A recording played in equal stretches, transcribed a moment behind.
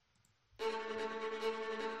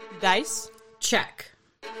Dice? Check.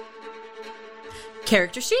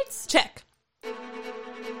 Character sheets? Check.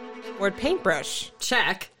 Word paintbrush?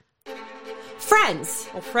 Check. Friends?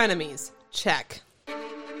 Well, frenemies? Check.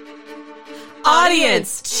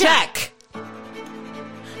 Audience? Check.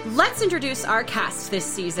 Let's introduce our cast this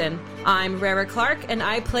season. I'm Rara Clark, and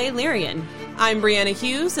I play Lyrian. I'm Brianna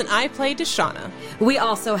Hughes, and I play Deshauna. We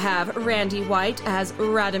also have Randy White as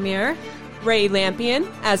Radomir, Ray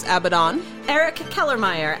Lampion as Abaddon, Eric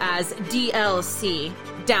Kellermeyer as DLC,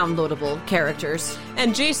 downloadable characters,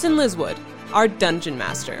 and Jason Liswood, our Dungeon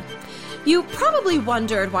Master. You probably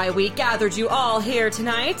wondered why we gathered you all here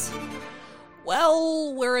tonight.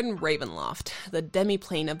 Well, we're in Ravenloft, the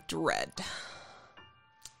demiplane of dread.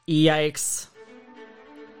 Yikes.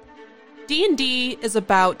 D&D is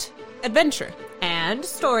about adventure, And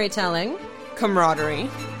storytelling, camaraderie,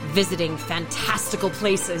 visiting fantastical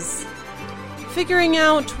places, figuring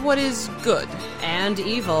out what is good, and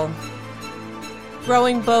evil.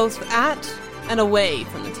 growing both at and away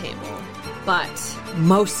from the table. But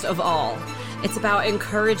most of all, it's about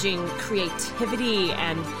encouraging creativity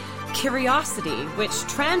and curiosity, which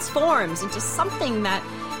transforms into something that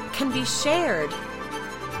can be shared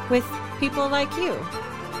with people like you.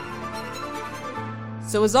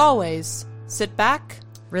 So as always, sit back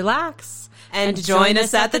Relax and join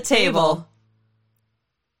us at the table.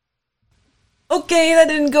 Okay, that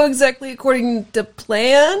didn't go exactly according to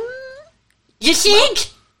plan. You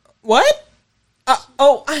think? What?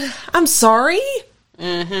 I'm sorry.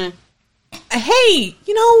 Mm-hmm. Hey,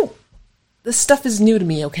 this stuff is new to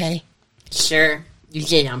me, okay? Sure. You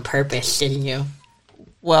did it on purpose, didn't you?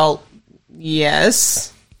 Well,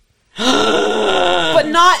 yes. But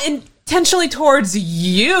not intentionally towards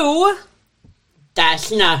you.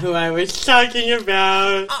 That's not who I was talking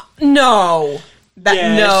about. No.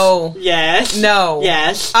 No. Yes. No.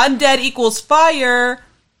 Yes. Undead equals fire.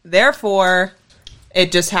 Therefore,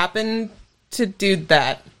 it just happened to do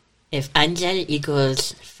that. If undead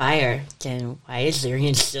equals fire, then why is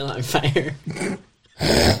Lyrian still on fire?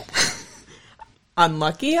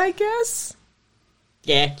 Unlucky, I guess?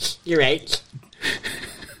 Yeah, you're right.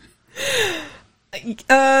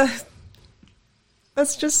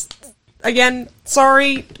 That's just, again,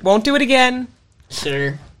 sorry. Won't do it again.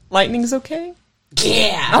 Sure. Lightning's okay?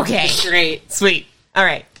 Yeah. Okay. Great. Sweet. All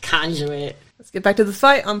right. Conduit. Let's get back to the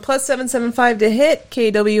fight on plus 775 to hit.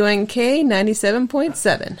 KWNK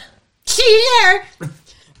 97.7. See you there.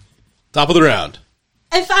 Top of the round.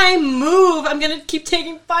 If I move, I'm gonna keep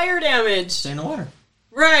taking fire damage. Stay in the water.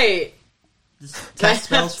 Right. Just Do I cast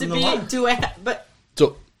spells have to from the be? water. Do I? But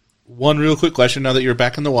So, one real quick question now that you're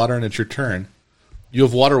back in the water and it's your turn. You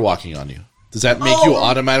have water walking on you. Does that make you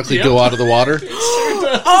automatically go out of the water?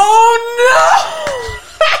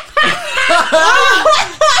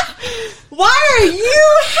 why are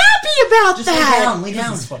you happy about Just that? lay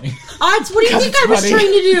down. funny. Odds, what do you think I was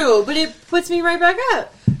trying to do? But it puts me right back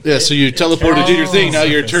up. Yeah, so you teleported, did your thing. Now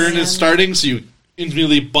your turn is starting, so you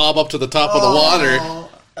immediately bob up to the top of the water.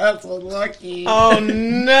 That's unlucky. Oh,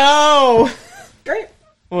 no. Great.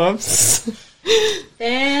 Whoops.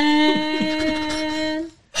 And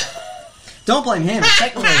Don't blame him. It's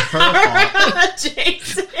technically her fault.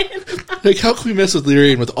 Jason. Like, how can we mess with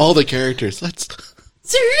Lyrian with all the characters? Let's.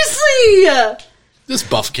 Seriously. This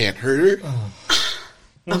buff can't hurt her.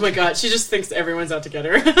 Oh my god, she just thinks everyone's out to get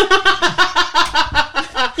her.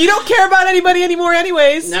 You don't care about anybody anymore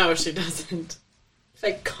anyways. No, she doesn't. If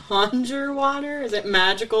I conjure water, is it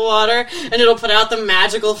magical water? And it'll put out the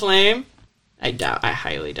magical flame? I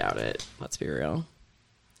highly doubt it. Let's be real.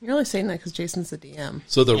 You're only saying that because Jason's the DM.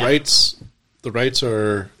 So the rights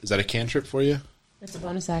are. Is that a cantrip for you? It's a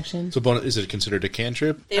bonus action. So is it considered a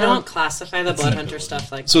cantrip? They don't classify the Bloodhunter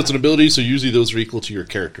stuff like So it's an ability. So usually those are equal to your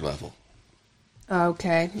character level.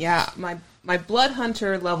 Okay, yeah. My Blood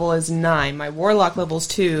Hunter level is 9. My Warlock level is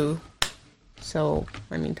 2. So,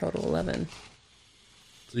 total 11.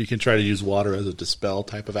 So you can try to use water as a dispel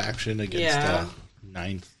type of action against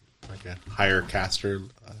ninth, like a higher caster.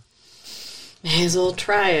 May as well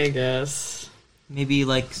try, I guess. Maybe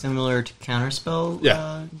like similar to counterspell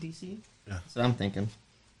DC? Yeah. So I'm thinking.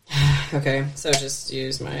 Okay, so just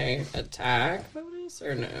use my attack bonus,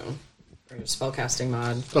 or no? Or spellcasting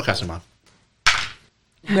mod? Spellcasting mod.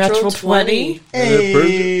 Natural 20.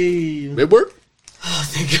 Hey! It worked. Oh,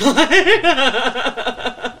 thank God.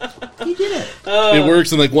 He did it. It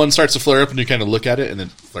works, and like one starts to flare up, and you kind of look at it, and then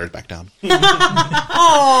flares back down.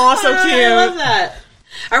 Aw, so cute. I love that.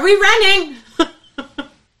 Are we running?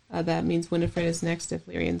 That means Winifred is next if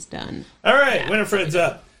Lyrian's done. All right, Winifred's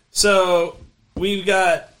up. So we've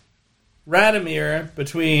got Radomir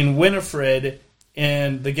between Winifred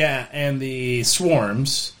and the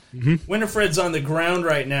swarms. Winifred's on the ground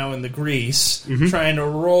right now in the grease, trying to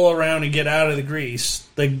roll around and get out of the grease.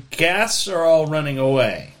 The gas are all running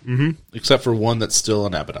away. Except for one that's still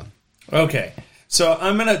on Abaddon. Okay, so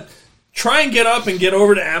I'm going to try and get up and get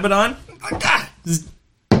over to Abaddon.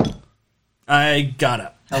 I got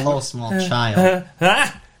up. Hello, small child.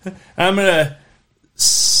 I'm going to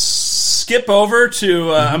skip over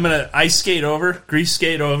to... I'm going to ice skate over, grease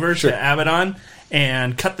skate over to Abaddon,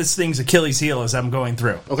 and cut this thing's Achilles heel as I'm going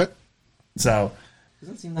through. Okay. So...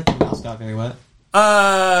 Doesn't seem like your mouse got very wet.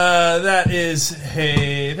 That is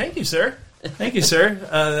a... Thank you, sir. Thank you, sir.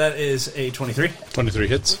 That is a 23. 23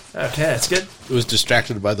 hits. Okay, that's good. It was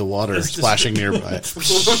distracted by the water splashing nearby.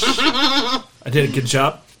 I did a good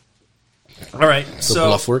job. All right, The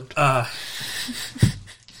bluff worked.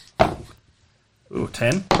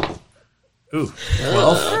 10.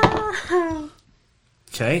 12.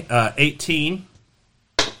 Okay, 18.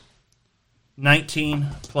 19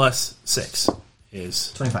 plus 6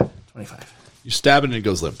 is 25. 25. You stab it and it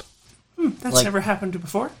goes limp. That's Like- never happened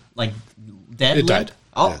before. Like, dead? It died.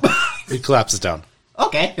 Oh, Yeah. It collapses down.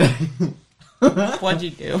 okay. What'd you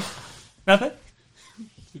do? Nothing?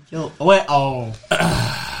 He killed... Oh, wait, oh.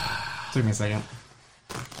 Took me a second.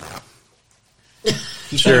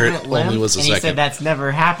 He Sure, said it limp, only was a and he second. said that's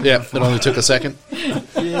never happened Yeah, before. it only took a second.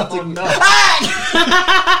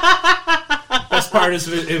 Best part is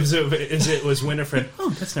it was Winifred. Oh,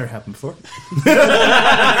 that's never happened before.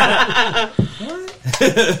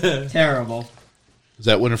 Terrible. Is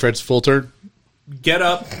that Winifred's full turn? Get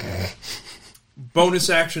up. Bonus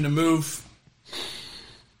action to move.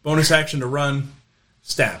 Bonus action to run.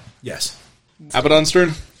 Stab. Yes. Abaddon's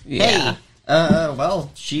turn? Hey.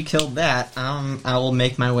 Well, she killed that. I will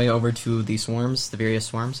make my way over to the swarms, the various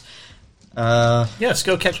swarms. Yes,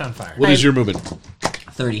 go catch on fire. What is your movement?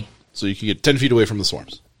 30. So you can get 10 feet away from the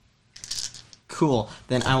swarms. Cool.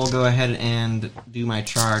 Then I will go ahead and do my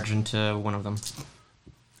charge into one of them.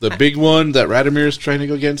 The big one that Radomir is trying to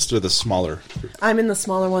go against, or the smaller? I'm in the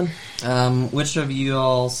smaller one. Which of you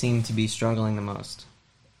all seem to be struggling the most?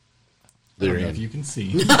 I don't know Lyrian. if you can see.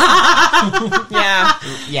 Yeah.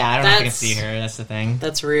 Yeah, I don't know if I can That's- see her. That's the thing.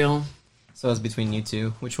 That's real. So it's between you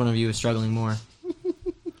two. Which one of you is struggling more?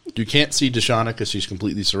 You can't see Deshauna because she's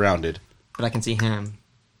completely surrounded. But I can see him.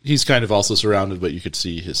 He's kind of also surrounded, but you could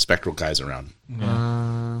see his spectral guys around.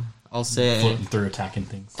 I'll say Floating through attacking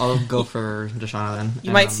things. I'll go for Deshauna then. You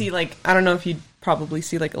might see, like, I don't know if you'd probably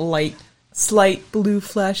see, like, slight blue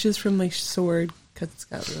flashes from my sword, because it's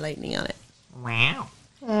got lightning on it. Wow.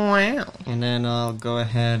 Wow. And then I'll go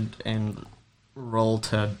ahead and roll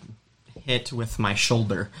to hit with my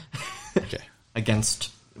shoulder Okay.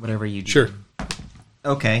 against whatever you do. Sure.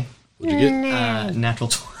 Okay. What'd you get? Natural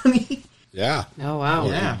 20. Yeah. Oh, wow.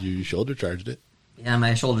 Yeah. You shoulder charged it. Yeah,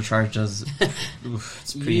 my shoulder charge does... Oof,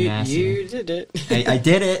 it's pretty nasty. You did it. I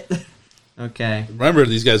did it. Okay. Remember,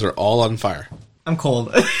 these guys are all on fire. I'm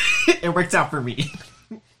cold. It works out for me.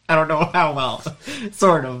 I don't know how well.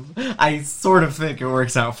 Sort of. I sort of think it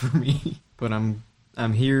works out for me. But I'm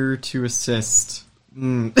here to assist.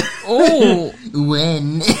 Oh.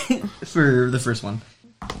 When? For the first one.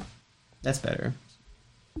 That's better.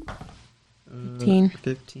 15.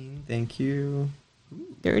 15, thank you.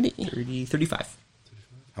 30. 30, 35.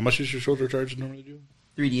 How much does your shoulder charge normally do?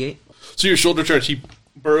 3d8. So your shoulder charge, he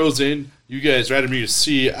burrows in. You guys, Radomir,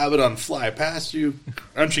 see Abaddon fly past you,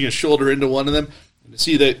 crunching his shoulder into one of them. And you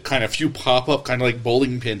see that kind of few pop up, kind of like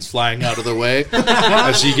bowling pins flying out of the way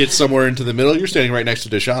as he gets somewhere into the middle. You're standing right next to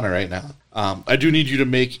Deshauna right now. I do need you to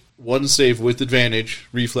make one save with advantage,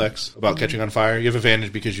 reflex, about catching on fire. You have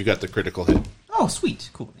advantage because you got the critical hit. Oh, sweet.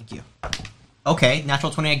 Cool, thank you. Okay,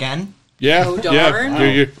 natural 20 again. Yeah, Oh, darn.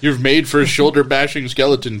 yeah. You're made for shoulder bashing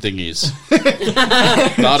skeleton thingies.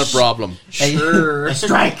 Not a problem. Sure. A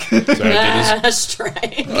strike. Sorry, Dennis.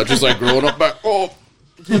 Strike. Just like growing up back. Oh,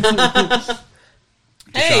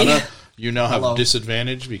 Deshauna, you now have Hello.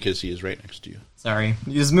 disadvantage because he is right next to you. Sorry.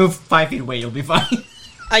 You just move 5 feet away, you'll be fine.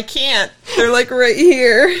 I can't. They're, like, right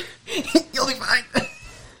here. You'll be fine.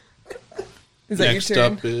 Is that Next your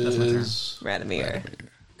turn? up is Radomir.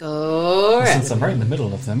 Go. Since I'm right in the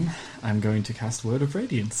middle of them, I'm going to cast Word of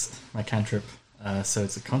Radiance, my cantrip. So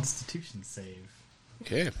it's a Constitution save.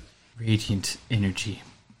 okay. Radiant energy.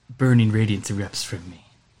 Burning radiance erupts from me.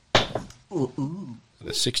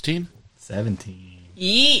 The 16. 17.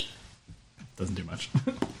 Yeet. Doesn't do much.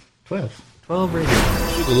 12. 12 radiant.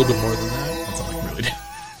 A little bit more than that. That's all I can really do.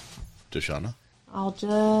 Deshauna. I'll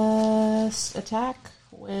just attack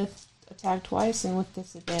twice and with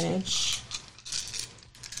disadvantage.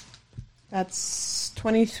 That's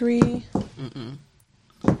 23.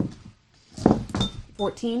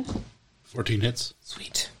 14. 14 hits.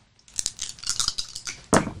 Sweet.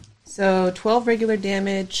 So 12 regular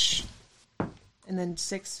damage, and then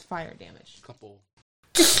 6 fire damage. Couple.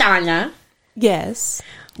 Deshauna, Yes.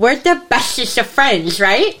 we're the bestest of friends,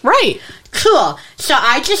 right? Right. Cool. So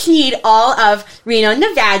I just need all of Reno,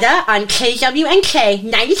 Nevada on KWNK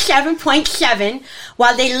 97.7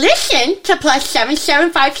 while they listen to plus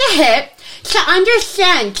 775 to hit to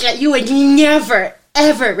understand that you would never,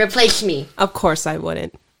 ever replace me. Of course I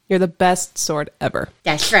wouldn't. You're the best sword ever.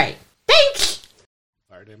 That's right. Thanks.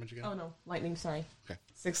 Fire damage again. Oh no, lightning, sorry. Okay.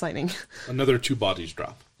 6 lightning. Another 2 bodies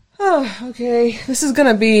drop. Oh, okay. This is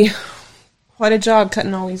gonna be quite a job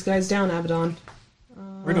cutting all these guys down, Abaddon.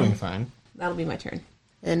 We're doing fine. That'll be my turn.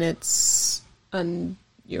 And it's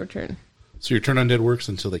your turn. So your turn undead works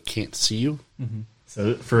until they can't see you.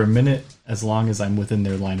 So for a minute, as long as I'm within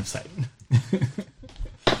their line of sight.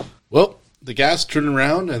 Well, the gas turn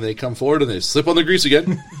around and they come forward and they slip on the grease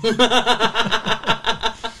again.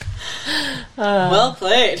 Well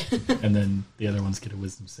played. And then the other ones get a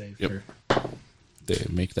wisdom save. Yep. For, They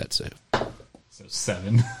make that save. so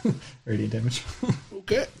 7 radiant damage.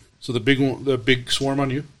 Okay. So the big swarm on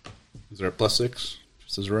you. Is there a +6?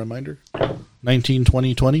 Just as a reminder. 19,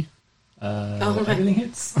 20, 20. Everything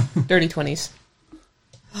hits. Dirty 20s.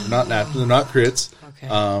 They're not crits. Okay.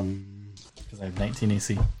 Because I have 19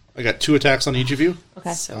 AC. I got 2 attacks on each of you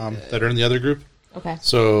Okay. that are in the other group. Okay.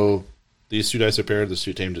 So these 2 dice are paired. These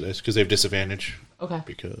 2 tamed dice because they have disadvantage. Okay.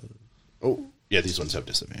 Because these ones have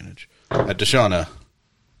disadvantage. At Deshauna,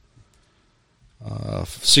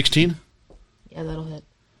 16, Yeah, that'll hit.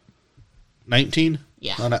 19.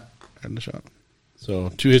 Yeah. On at Deshauna. So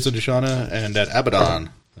 2 hits on Deshauna, and at Abaddon,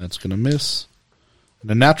 that's gonna miss.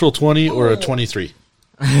 And a natural 20 or a 23.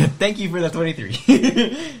 Thank you for that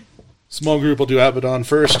 23. Small group will do Abaddon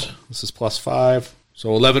first. This is +5,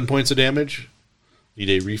 so 11 points of damage. Need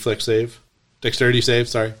a reflex save, dexterity save.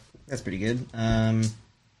 Sorry, That's pretty good.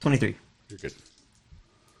 23. you're good.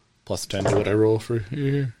 +10 to what I roll for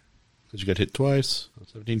here because you got hit twice.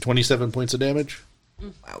 17, 27 points of damage,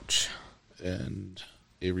 Ouch. and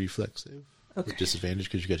a reflex save with disadvantage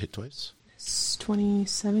because you got hit twice. It's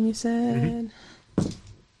 27, you said?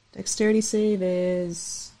 Dexterity save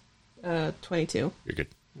is 22. You're good.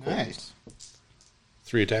 Nice.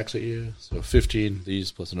 3 attacks at you, so 15.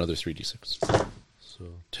 These plus another 3d6. So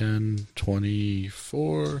 10,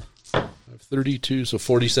 24, 32, so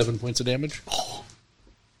 47 points of damage.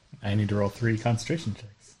 I need to roll 3 concentration checks.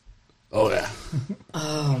 Oh yeah.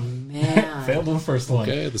 Oh, man. Failed on the first one.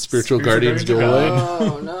 Okay, the spiritual guardians go away.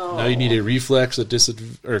 Oh, no. Now you need a reflex at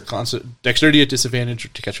dexterity at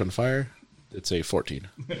disadvantage to catch on fire. It's a 14.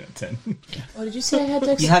 10. Oh, did you say I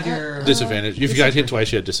had You have your. Disadvantage. If you got hit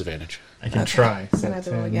twice, you had disadvantage. I can try. So Then I have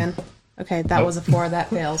to roll 10. again. Okay, that was a 4. That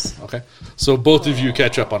fails. Okay. So both of you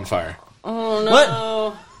catch up on fire. Oh, no.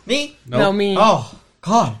 What? Me? No, me. Oh,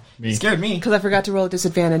 God. Me. Scared me. Because I forgot to roll a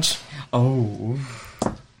disadvantage. Oh.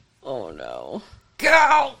 Oh, no.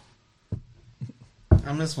 Go!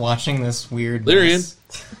 I'm just watching this weird. Lyrian,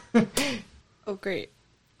 Oh, great.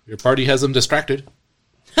 your party has them distracted.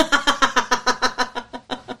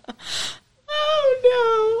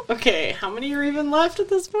 Oh, no. Okay, how many are even left at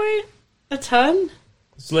this point? A ton?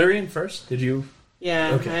 Is Lyrian first? Did you?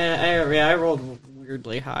 Yeah, Okay. I rolled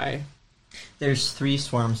weirdly high. There's 3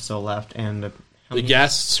 swarms still left, and how The many-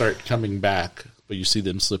 gas start coming back, but you see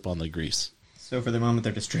them slip on the grease. So for the moment,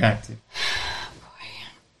 they're distracted.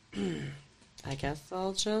 I guess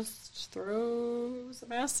I'll just throw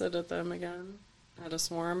some acid at them again. At a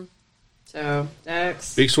swarm. So,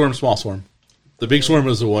 Dex. Big swarm, small swarm. The big swarm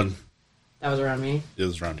is the one That was around me. that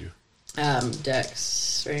is around you.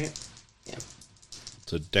 Dex, right? Yeah.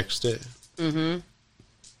 It's a dex save. Mm-hmm.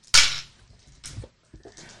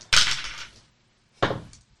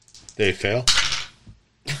 They fail.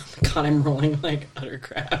 God, I'm rolling like utter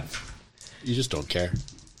crap. You just don't care.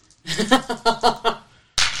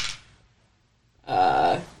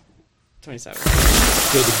 27.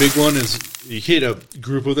 So the big one is you hit a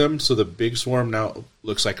group of them. So the big swarm now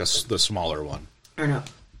looks like the smaller one. Or no.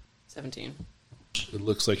 17. It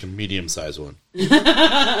looks like a medium-sized one.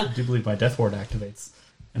 I do believe my death ward activates,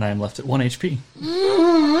 and I am left at 1 HP.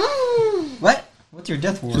 What? What's your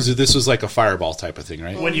death ward? Because this was like a fireball type of thing,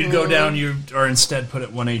 right? When you go down, you are instead put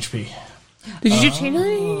at 1 HP. Did you chain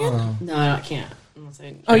lightning again? No, I can't. Unless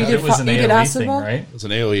I... Oh, you It did, was an you did AoE acid thing, ball? right? It was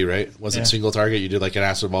an AoE, right? Wasn't Yeah. single target. You did like an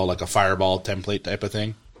acid ball, like a fireball template type of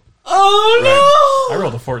thing. Oh, I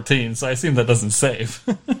rolled a 14, so I assume that doesn't save.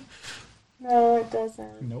 No, it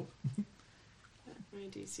doesn't. Nope. My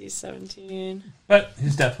DC is 17. But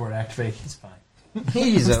his death ward activate. He's fine.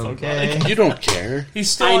 He's okay. You don't care. He's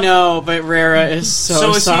still. I know, but Rara is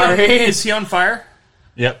so is sorry. Is he on fire?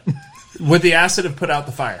 Yep. Would the acid have put out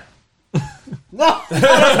the fire? No,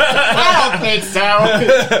 I don't think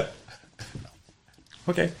so.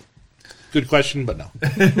 Okay. Good question, but no.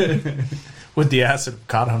 Would the acid have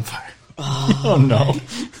caught on fire? Oh no.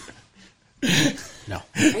 No.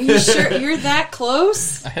 Are you sure you're that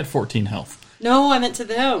close? I had 14 health. No, I meant to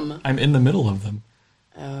them. I'm in the middle of them.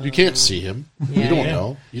 You can't see him. You don't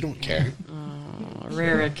know. You don't care.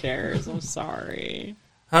 Rara cares. I'm sorry.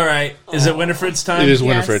 All right. Is it Winifred's time? It is Yes.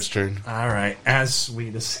 Winifred's turn. All right. As we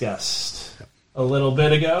discussed a little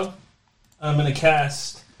bit ago, I'm going to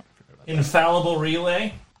cast Infallible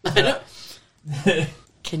Relay.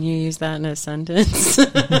 Can you use that in a sentence?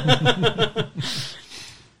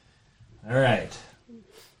 All right.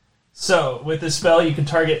 So, with this spell, you can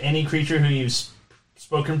target any creature who you've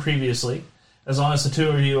spoken previously, as long as the two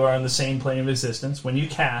of you are on the same plane of existence. When you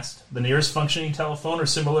cast, the nearest functioning telephone or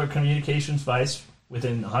similar communications device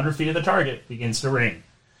within 100 feet of the target begins to ring.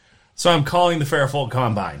 So I'm calling the Fairfold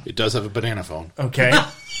Combine. It does have a banana phone. Okay.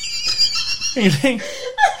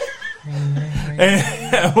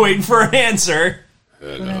 Waiting for an answer.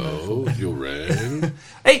 Hello, you rang.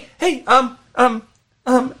 Hey,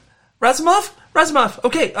 Razumov,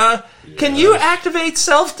 okay, can you activate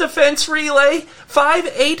self-defense relay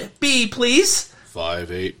 58B, please?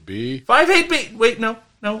 58B. 58B, wait, no,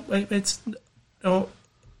 wait, it's the one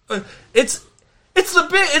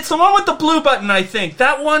with the blue button, I think.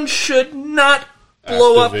 That one should not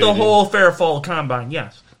blow up the Activating. whole Fairfold Combine,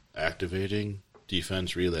 yes. Activating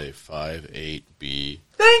defense relay 58B.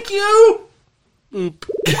 Thank you!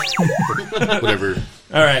 Whatever.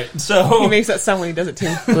 All right, He so makes that sound when he does it too.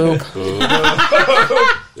 Boop.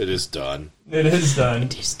 It is done. it is done.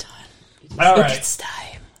 It's done. All right. It's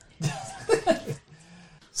time.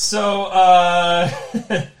 So,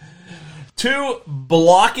 two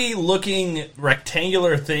blocky-looking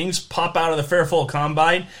rectangular things pop out of the Fairfold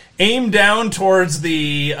Combine, aim down towards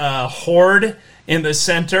the horde in the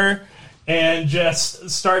center, and just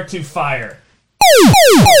start to fire.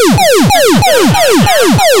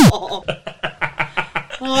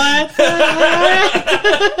 What?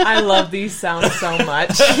 I love these sounds so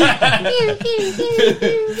much.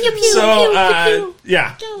 So,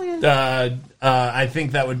 yeah. I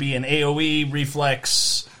think that would be an AoE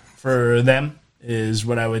reflex for them, is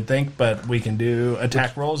what I would think, but we can do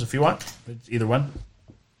attack rolls if you want. It's either one.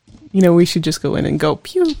 You know, we should just go in and go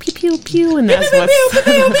pew, pew, pew, pew, and that's what's...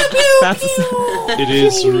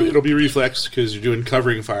 It'll be reflex because you're doing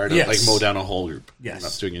covering fire to Yes. like mow down a whole group. Yes. You're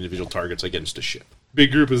not doing individual targets against a ship.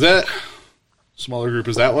 Big group is that. Smaller group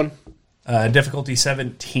is that one. Difficulty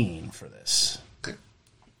 17 for this.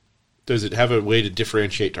 Does it have a way to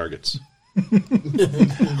differentiate targets?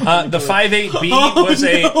 The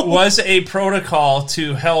 58B was a protocol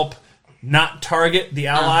to help not target the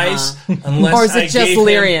allies unless Or is I it just gave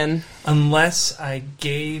Lyrian? unless I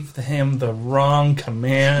gave him the wrong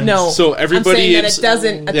command. No. So everybody I'm saying that is- it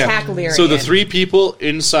doesn't attack Lyrian. So the three people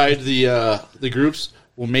inside the groups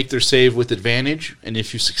will make their save with advantage, and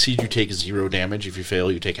if you succeed, you take 0 damage. If you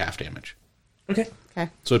fail, you take half damage. Okay. Okay.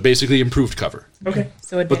 So it basically improved cover. Okay.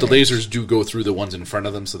 So But the advantage. lasers do go through the ones in front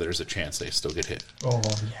of them, so there's a chance they still get hit. Oh,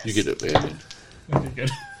 yes. You get it.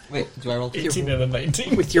 Good. Wait, do I roll 18 and a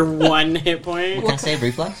 19. With your one hit point. Can I save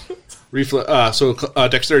reflex?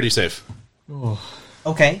 Dexterity save.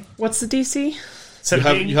 Okay, What's the DC?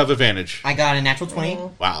 17. You have advantage. I got a natural 20.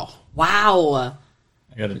 Wow. Wow.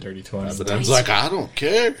 I got a dirty 20. But Ben's like, I don't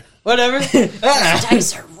care. Whatever.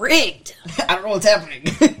 Dice are rigged. I don't know what's happening.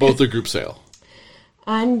 Both the groups fail.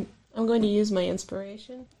 I'm going to use my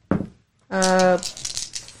inspiration.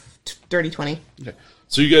 Dirty 20. Okay.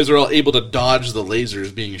 So you guys are all able to dodge the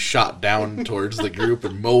lasers being shot down towards the group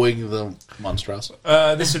and mowing the monstrosity.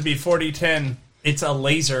 This would be 40-10. It's a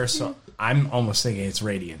laser, so I'm almost thinking it's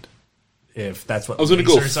radiant. If that's what I was gonna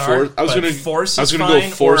go lasers are. force- I was But gonna- force I was is gonna go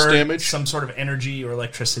fine, force or damage. some sort of energy or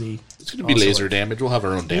electricity. It's going to be Also laser works. damage. We'll have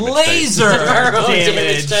our own damage. Laser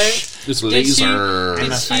damage. This Did laser. she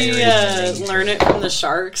learn it from the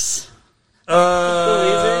sharks?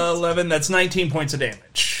 11. That's 19 points of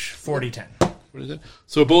damage. 40-10. What is it?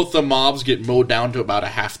 So both the mobs get mowed down to about a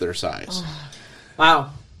half their size.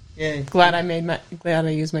 Wow. Yay. Glad I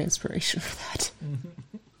used my inspiration for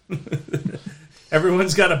that.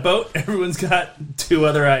 Everyone's got a boat. Everyone's got 2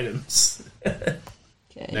 other items.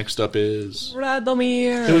 Next up is.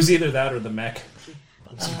 Radomir. It was either that or the mech.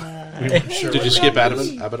 We weren't sure. Did you skip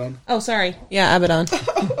Abaddon? Oh, sorry. Yeah, Abaddon.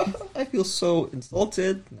 I feel so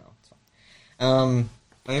insulted. No, it's fine.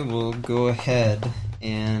 I will go ahead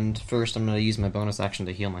and first I'm going to use my bonus action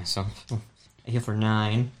to heal myself. I heal for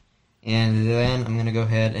 9. And then I'm going to go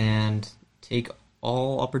ahead and take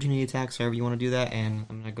all opportunity attacks, however you want to do that, and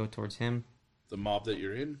I'm going to go towards him. The mob that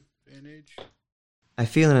you're in, Vantage? I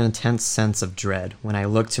feel an intense sense of dread when I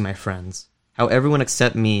look to my friends. How everyone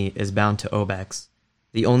except me is bound to Obex,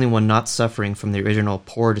 the only one not suffering from the original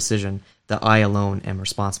poor decision that I alone am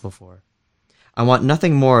responsible for. I want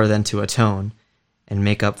nothing more than to atone and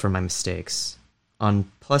make up for my mistakes. On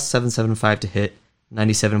plus 775 to hit,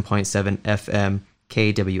 97.7 FM,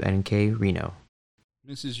 KWNK, Reno.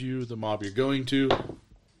 Misses you, the mob you're going to.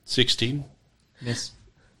 16. Miss.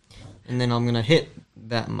 And then I'm going to hit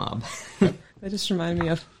that mob. That just reminded me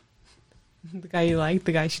of the guy you like,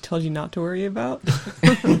 the guy she told you not to worry about.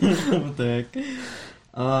 What the heck?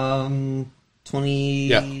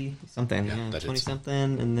 20 something. Yeah, Yeah, that 20 hits.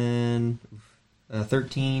 something, and then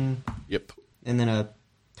 13, Yep. and then a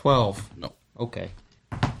 12. No. Okay.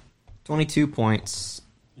 22 points.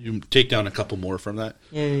 You take down a couple more from that.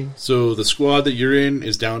 Yay. So the squad that you're in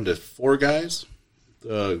is down to 4 guys.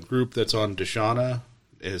 The group that's on Deshana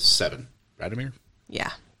is 7. Radomir?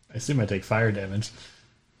 Yeah. I assume I take fire damage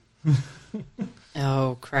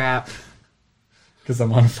Oh, crap. because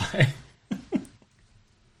I'm on fire.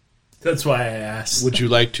 That's why I asked. Would you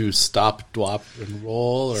like to stop, drop, and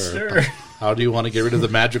roll? Or Sure. how do you want to get rid of the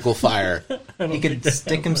magical fire? He could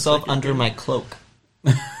stick himself under my cloak.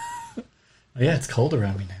 Oh, yeah, it's cold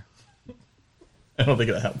around me now. I don't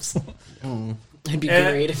think that helps. It'd be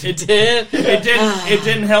Eh, great if it did. It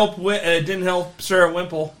didn't help. It didn't help Sarah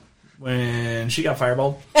Wimple when she got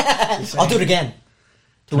fireballed. I'll do it again.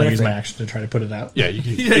 Can I use my action to try to put it out? Yeah, you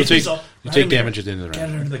can. Yeah, You'll take, so- you take Radomir, damage at the end of the Get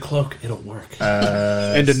round. under the cloak. It'll work.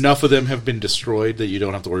 And enough of them have been destroyed that you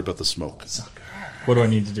don't have to worry about the smoke. What do I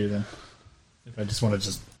need to do then? If I just want to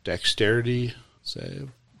just... Dexterity save.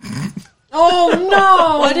 Oh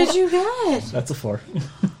no! What did you get? That's a 4.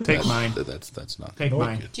 Take mine. That's not. Take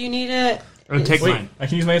mine. Do you need it? Or take Wait, mine. I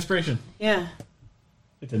can use my inspiration. Yeah.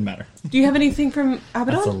 It didn't matter. Do you have anything from That's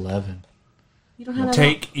Abaddon? 11. You don't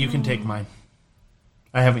have You can take mine.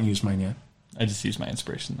 I haven't used mine yet. I just used my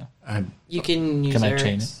inspiration, though. You can use Can I Eric's.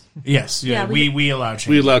 chain it? Yes. Yeah. Yeah, we allow change.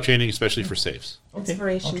 We allow chaining, especially for saves.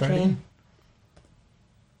 Inspiration I'll try it train. again.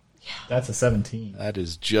 That's a 17. That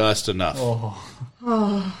is just enough.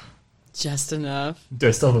 Oh. Just enough. Do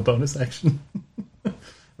I still have a bonus action?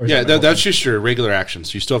 Or is Yeah, that my whole that's thing? just your regular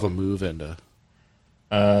actions. You still have a move and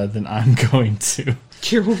Then I'm going to...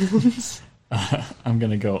 Cure wounds. I'm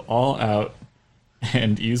going to go all out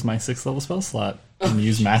and use my 6th level spell slot and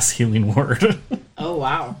use Mass Healing Word. Oh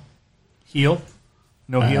wow. Heal.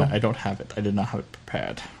 No heal. I don't have it. I did not have it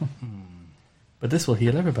prepared. But this will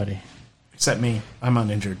heal everybody. Except me. I'm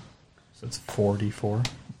uninjured. So it's 44.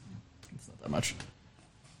 It's not that much.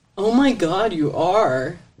 Oh my god, you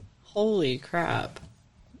are. Holy crap.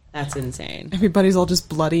 That's insane. Everybody's all just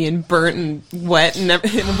bloody and burnt and wet, and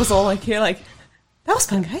it was all like, that was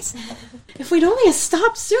fun, guys. If we'd only have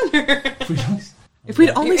stopped sooner. If we'd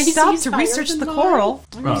only Your AC stopped is to higher research than the mine. coral.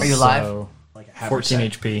 Are you alive? So, Like a 14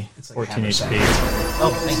 haversack. HP. It's like 14 a HP.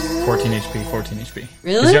 Oh, thanks. 14 HP. 14 HP.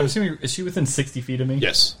 Really? I'm assuming, is she within 60 feet of me?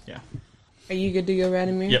 yes. Yeah. Are you good to go,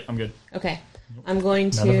 Radomir? Yep, I'm good. Okay. I'm going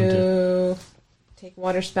None of them to take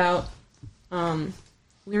water spout.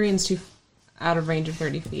 Lyrian's too out of range of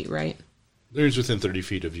 30 feet, right? There's within 30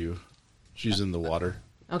 feet of you. She's in the water.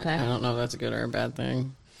 Okay. I don't know if that's a good or a bad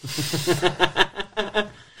thing.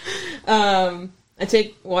 I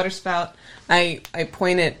take water spout. I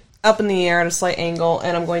point it up in the air at a slight angle,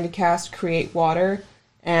 and I'm going to cast Create Water.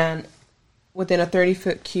 And within a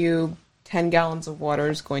 30-foot cube, 10 gallons of water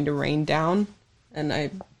is going to rain down. And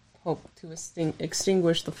I hope to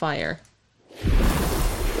extinguish the fire.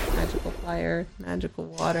 Magical fire, magical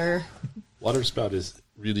water. Water spout is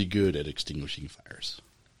really good at extinguishing fires.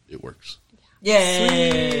 It works.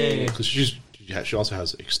 Yay! Because she also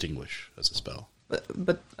has extinguish as a spell.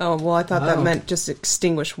 But I thought that meant just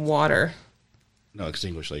extinguish water. No,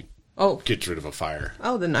 extinguish, like, Oh, gets rid of a fire.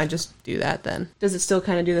 then I just do that then. Does it still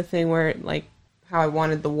kind of do the thing where, like, how I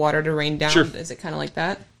wanted the water to rain down? Sure. Is it kind of like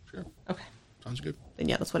that? Sure. Okay. Sounds good. Then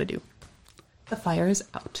yeah, that's what I do. The fire is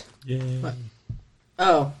out. Yay.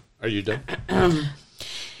 Oh. Are you done?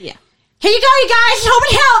 Yeah. Here you go, you guys. Hope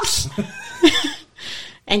it helps.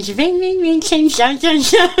 And you ring, ring, ring, ching, chong, chong,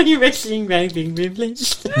 chong. You're wrestling, ring, ring, ring, ring.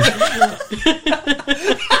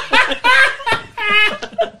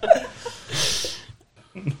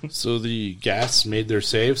 So the gas made their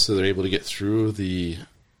save, so they're able to get through the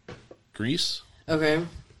grease. Okay.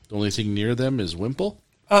 The only thing near them is Wimple.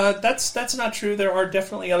 That's not true. There are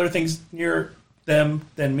definitely other things near them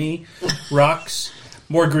than me. Rocks.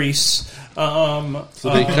 more grease. So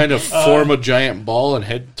they kind of form a giant ball and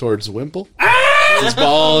head towards Wimple. This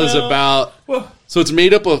ball is about... So it's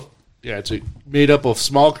made up of... Yeah, it's made up of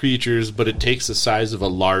small creatures, but it takes the size of a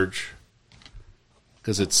large...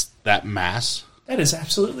 Because it's that mass. That is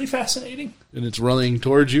absolutely fascinating. And it's running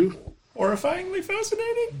towards you. Horrifyingly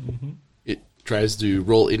fascinating. Mm-hmm. It tries to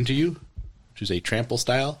roll into you, which is a trample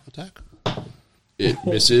style attack. It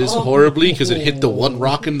misses horribly because it hit the one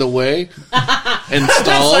rock in the way and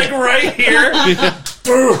stalled. It's like right here.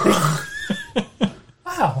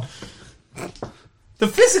 Wow. The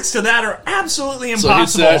physics to that are absolutely impossible.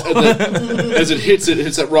 So it hits that, and then, as it hits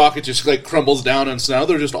that rock, it just like crumbles down, and so now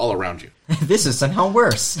they're just all around you. This is somehow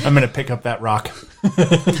worse. I'm going to pick up that rock.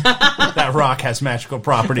 That rock has magical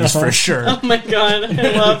properties for sure. Oh my god,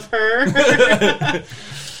 I love her.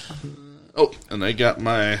 Oh, and I got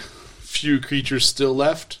my few creatures still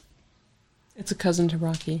left It's a cousin to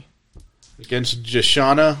Rocky. against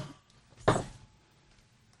Jashana.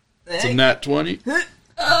 It's a nat 20.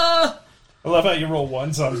 I love how you roll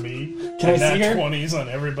ones on me. Can I see her? 20s on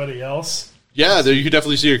everybody else. Yeah, there, you can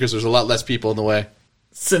definitely see her because there's a lot less people in the way.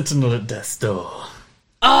 Sentinel at death's door.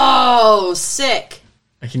 Oh, sick.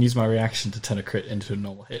 I can use my reaction to turn a crit into a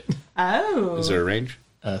normal hit. Oh. Is there a range?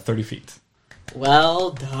 30 feet.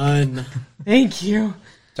 Well done. Thank you.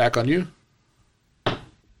 Attack on you.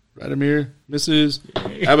 Radomir misses.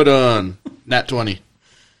 Abaddon, nat 20.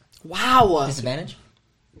 Wow. Disadvantage?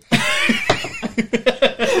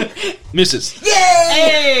 Misses.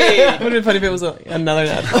 Hey! It would have been funny if it was another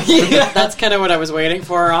nat. That's kind of what I was waiting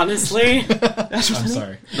for, honestly. I'm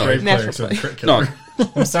sorry. No, Brave natural player, so play. crit No,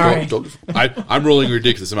 killer. I'm sorry. I'm rolling a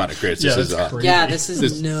ridiculous amount of crits. Yeah, This is that's crazy. Yeah, this is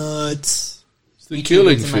This- nuts. the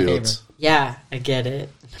killing it's in my fields. Yeah, I get it.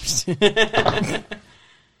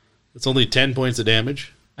 It's only 10 points of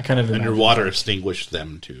damage, I kind of and your imagine water extinguished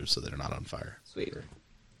them too, so they're not on fire. Sweet.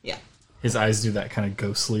 Yeah. his eyes do that kind of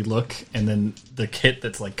ghostly look, and then the hit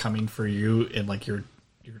that's like coming for you in like your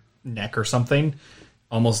neck or something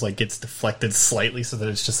almost like gets deflected slightly so that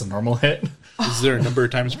it's just a normal hit. Is there a number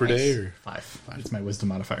of times per day? Or 5. It's my wisdom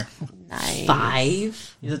modifier, Nice.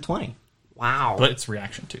 5? He's at 20. Wow. but it's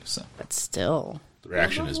reaction too. So But still. the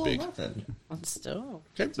reaction is big. But still.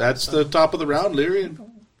 Okay, that's the top of the round, Lyrian.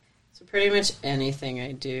 So pretty much anything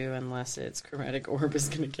I do, unless it's Chromatic Orb, is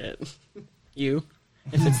going to get you.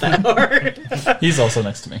 If it's that hard. he's also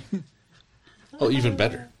next to me. Oh, even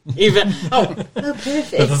better. Even. Oh, perfect.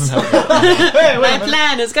 That doesn't help. My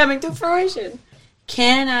plan is coming to fruition.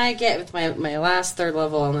 Can I get with my last third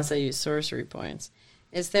level, unless I use sorcery points?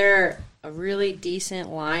 Is there a really decent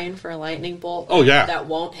line for a lightning bolt? Oh, yeah. That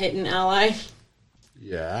won't hit an ally?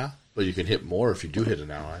 Yeah, but you can hit more if you do hit an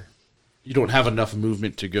ally. You don't have enough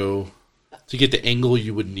movement to go to get the angle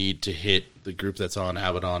you would need to hit the group that's on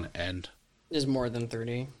Abaddon and. There's more than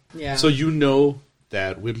 30. Yeah. So you know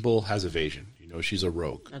that Wimple has evasion. You know she's a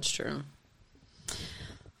rogue. That's true.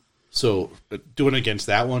 So doing against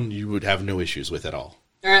that one, you would have no issues with at all.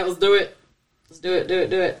 Alright, let's do it. Let's do it.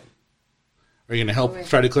 Are you going to help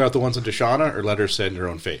try to clear out the ones on Deshana or let her send her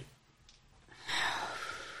own fate?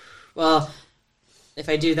 Well, if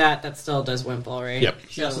I do that, that still does Wimple, right? Yep.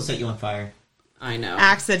 She also set you on fire. I know.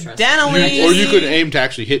 Accidentally. Or you could aim to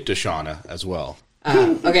actually hit Deshana as well.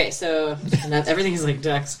 Okay, so everything's like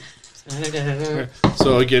Dex.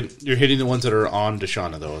 So again, you're hitting the ones that are on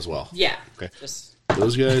Deshana though as well. Yeah. Okay. Just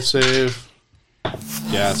Those guys save.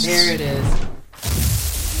 Yes. there it is.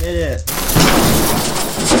 Did it.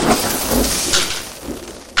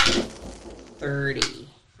 30.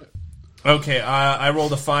 Okay, I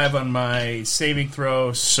rolled a 5 on my saving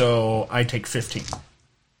throw, so I take 15.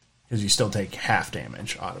 Because you still take half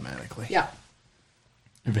damage automatically. Yeah.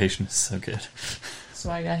 Evasion is so good.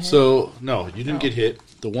 So I got hit. So no, you didn't get hit.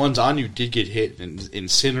 The ones on you did get hit and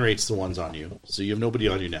incinerates the ones on you. So you have nobody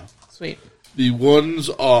on you now. Sweet. The ones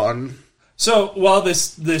on So while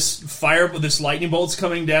this lightning bolt's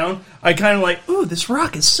coming down, I kind of like, ooh, this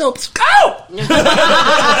rock is so... Go! So you do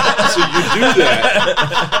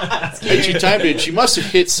that. And she timed it. She must have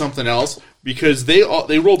hit something else because they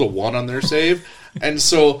rolled a 1 on their save. And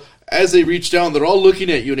so as they reach down, they're all looking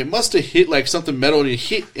at you, and it must have hit like something metal, and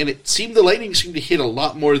the lightning seemed to hit a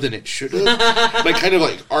lot more than it should have. Like kind of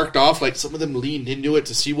like arced off, like some of them leaned into it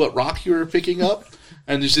to see what rock you were picking up,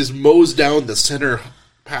 and it just mows down the center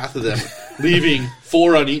path of them, leaving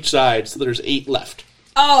 4 on each side, so there's 8 left.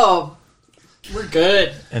 Oh, we're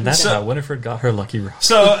good. And that's how Winifred got her lucky rock.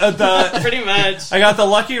 So Pretty much. I got the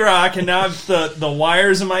lucky rock, and now the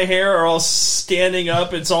wires in my hair are all standing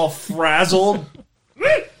up. It's all frazzled.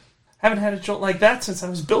 Haven't had a jolt like that since I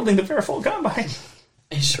was building the Fairfold Combine.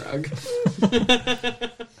 I shrug.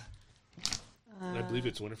 I believe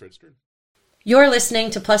it's Winifred's turn. You're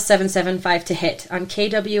listening to Plus 775 to Hit on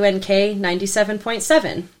KWNK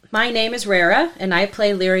 97.7. My name is Rara, and I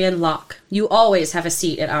play Lyrian Locke. You always have a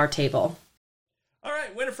seat at our table. All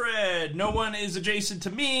right, Winifred. No one is adjacent to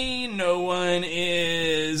me. No one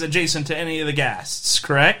is adjacent to any of the guests,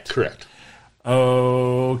 correct? Correct.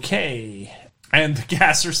 Okay. And the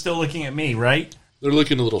guests are still looking at me, right? They're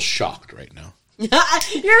looking a little shocked right now. Your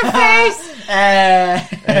face!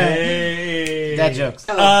 Hey. That jokes.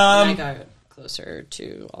 I got closer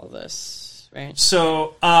to all this, right?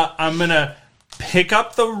 So I'm going to pick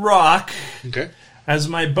up the rock Okay. as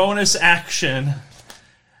my bonus action,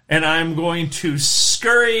 and I'm going to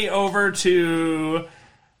scurry over to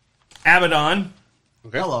Abaddon.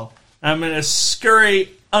 Okay. Hello. I'm going to scurry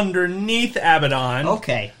underneath Abaddon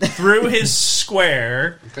Okay. through his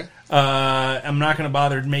square. Okay. I'm not going to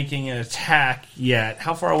bother making an attack yet.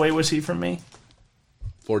 How far away was he from me?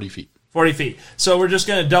 40 feet. 40 feet. So we're just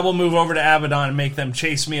going to double move over to Abaddon and make them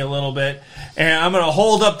chase me a little bit. And I'm going to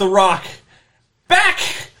hold up the rock. Back!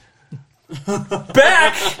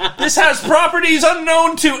 Back! This has properties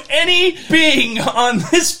unknown to any being on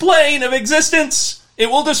this plane of existence. It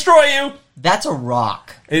will destroy you. That's a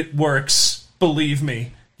rock. It works. Believe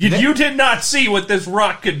me. You did not see what this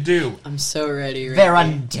rock could do. I'm so ready. They're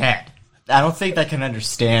undead. I don't think they can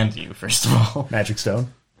understand you, first of all. Magic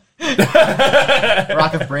stone.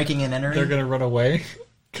 Rock of breaking and entering. They're gonna run away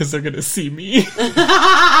because they're gonna see me. You're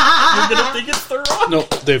gonna think it's the rock. No,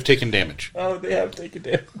 they've taken damage. Oh, they have taken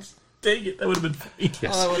damage. Dang it, that would have been funny.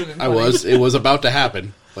 Yes. It was about to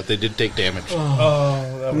happen, but they did take damage.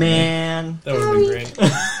 Man. That would have been great.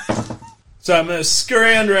 So I'm going to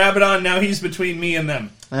scurry under Abaddon. Now he's between me and them.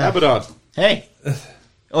 Abaddon. Hey.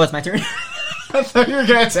 Oh, it's my turn? I thought you were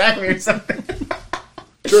going to attack me or something.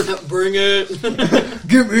 Bring it.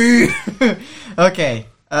 Get me! Okay.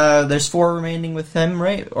 There's 4 remaining with him,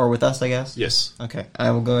 right? Or with us, I guess? Yes. Okay. I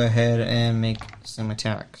will go ahead and make some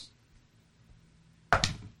attacks. Oh,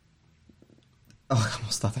 I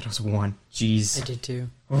almost thought that was 1. Jeez. I did too.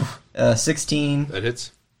 16, That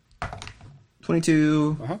hits.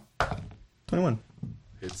 22, Uh-huh. 21.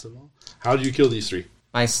 Hits them all. How do you kill these 3?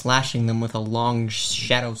 By slashing them with a long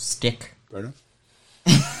shadow stick. Fair enough.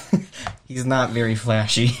 He's not very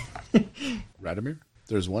flashy. Radomir,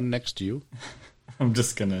 there's one next to you I'm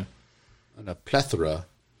just gonna. and a plethora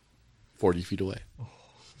 40 feet away.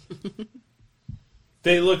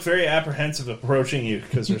 They look very apprehensive approaching you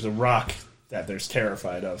because there's a rock that they're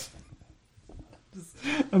terrified of.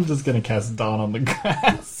 I'm just gonna cast Dawn on the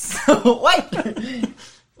grass. What?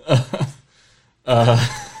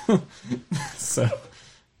 So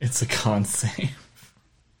it's a con save.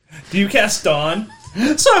 Do you cast Dawn?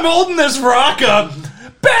 So I'm holding this rock up.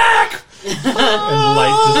 Back! And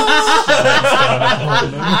light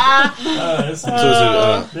just So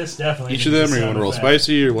is it This definitely. each of them, or you want to roll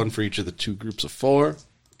spicy, or one for each of the 2 groups of 4?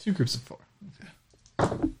 2 groups of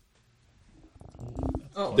 4.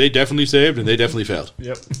 They definitely saved, and they definitely failed.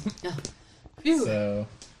 Yep. So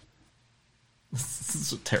this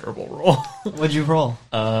is a terrible roll. What'd you roll?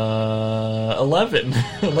 11.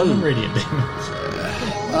 11 radiant damage.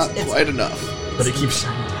 Not quite enough. But it keeps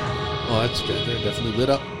shining down. Oh, that's good. They're definitely lit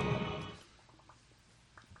up.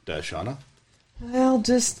 Shauna? I'll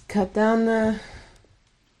just cut down the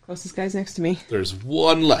closest guys next to me. There's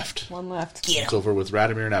one left. One left. It's over with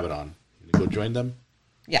Radomir and Abaddon. You go join them?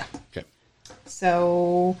 Yeah. Okay.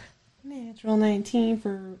 So, natural 19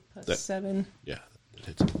 for plus That- 7. Yeah, that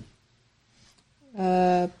hits.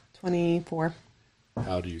 24.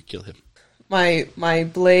 How do you kill him? My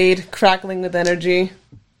blade crackling with energy.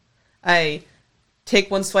 I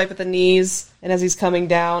take one swipe at the knees, and as he's coming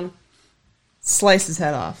down, slice his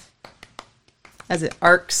head off. As it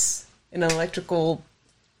arcs in an electrical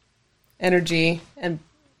energy and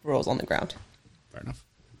rolls on the ground. Fair enough.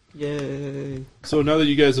 Yay. So now that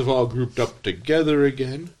you guys have all grouped up together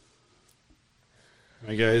again,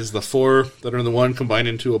 right, guys, the 4 that are in the one combine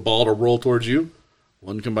into a ball to roll towards you.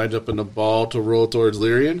 One combines up in a ball to roll towards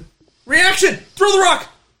Lyrian. Reaction! Throw the rock!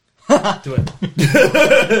 Do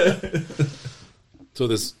it. So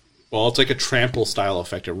this ball, it's like a trample style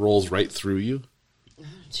effect. It rolls right through you.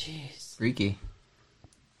 Jeez. Freaky.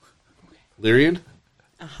 Lyrian,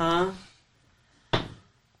 Uh-huh.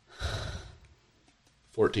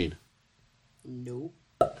 14. Nope.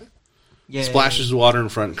 Yay. Splashes water in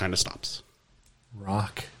front and kind of stops.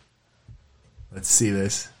 Rock. Let's see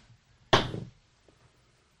this.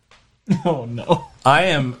 Oh no. I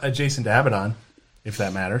am adjacent to Abaddon, if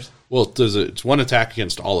that matters. Well, it's one attack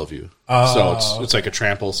against all of you. So it's like a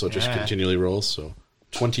trample, so it just continually rolls. So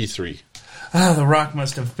 23. The rock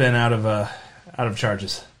must have been out of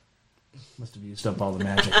charges. Must have used up all the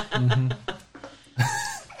magic.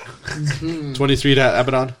 23 to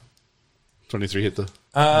Abaddon. 23 hit the.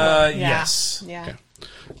 Yes. Yeah. Okay.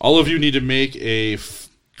 All of you need to make a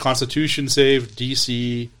Constitution save.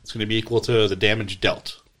 DC. It's going to be equal to the damage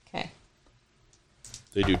dealt. Okay.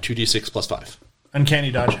 They do 2d6 plus 5. Uncanny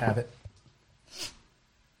dodge habit.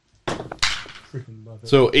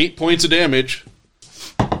 So 8 points of damage.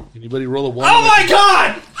 Anybody roll a 1? Oh my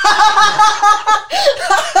god!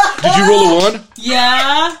 Did you roll a 1?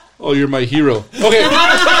 Yeah. Oh, you're my hero. Okay.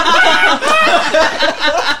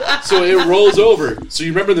 So it rolls over. So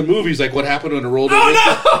you remember the movies, like what happened when it rolled over?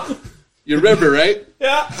 Oh no! You remember, right?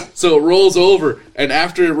 Yeah. So it rolls over, and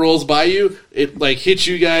after it rolls by you, it like hits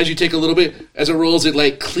you guys. You take a little bit. As it rolls, it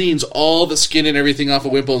like cleans all the skin and everything off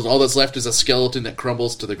of Wimple, and all that's left is a skeleton that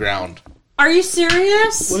crumbles to the ground. Are you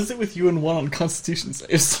serious? What is it with you and 1 on Constitution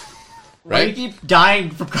saves? Right? We keep dying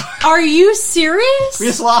from. Are you serious? We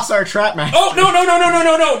just lost our trap match. Oh no!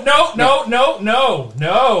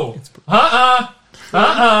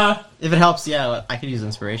 If it helps, yeah, I could use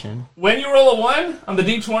inspiration. When you roll a 1 on the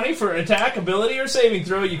d20 for an attack, ability, or saving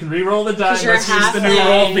throw, you can re-roll the die. 'Cause you're Let's use the new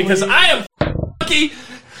halfway. roll because I am lucky.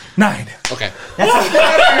 9. Okay.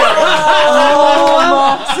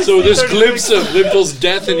 So this glimpse of Wimple's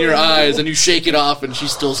death in your eyes, and you shake it off, and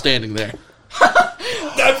she's still standing there.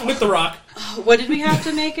 That's with the rock. What did we have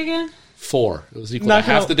to make again? 4. It was equal to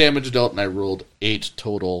half the damage dealt, and I rolled 8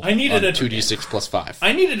 total. I needed on a 2d6 plus 5.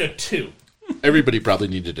 I needed a 2. Everybody probably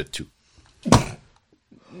needed a 2.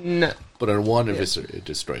 No. But a 1, it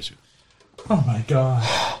destroys you. Oh my god.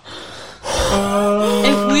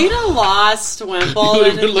 If we'd have lost Wimple, You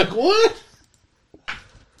would have been like, what?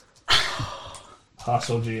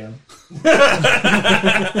 Hostile GM.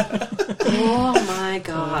 oh my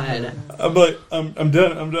god. I'm like, I'm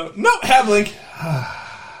done. No, Havlink.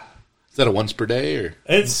 Is that a once per day, or?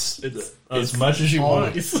 It's as much as you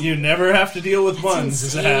want. You never have to deal with ones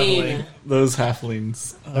as a halfling. Those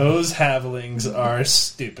halflings. Those halflings are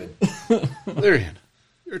stupid. Lyrian,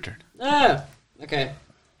 your turn. Oh, okay.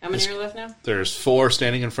 How many are left now? There's 4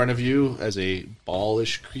 standing in front of you as a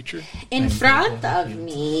ballish creature. In front of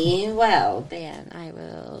me. Well, then I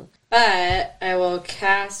will. But I will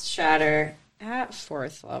cast Shatter at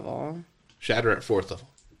 4th level. Shatter at 4th level.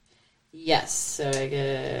 Yes, so I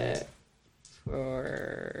get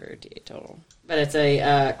 4d8 total. But it's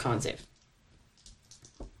a con save.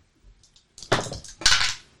 I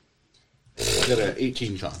got an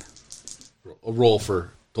 18 con. A roll for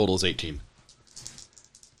total is 18.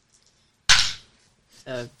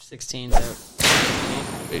 16, so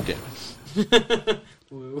 8 damage.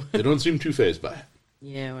 They don't seem too phased by it.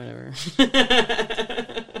 yeah, whatever.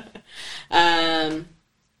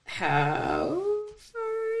 How far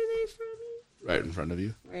are they from me? Right in front of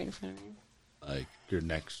you. Right in front of me. Like, you're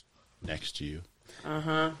next to you.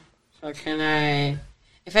 So can I,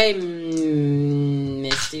 if I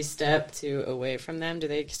Misty Step to away from them, do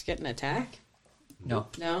they just get an attack? No.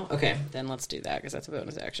 No? Okay, then let's do that, because that's a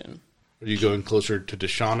bonus action. Are you going closer to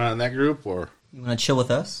Deshauna in that group, or? You want to chill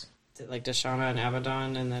with us? Is it like Deshauna and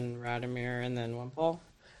Abaddon, and then Radomir, and then Wimple?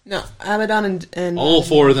 No, Abaddon and All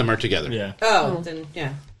 4 of them are together. Yeah. Oh, then,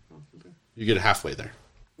 yeah. You get halfway there.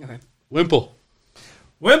 Okay. Wimple.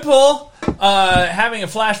 Wimple, having a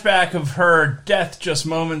flashback of her death just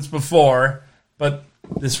moments before, but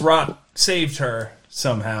this rock saved her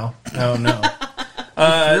somehow. Oh no.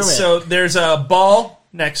 So there's a ball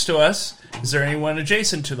next to us. Is there anyone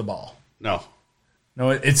adjacent to the ball? No.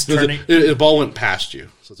 No, it's The, turning. the ball went past you,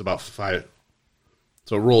 so it's about 5.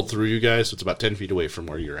 So it rolled through you guys, so it's about 10 feet away from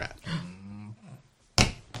where you're at.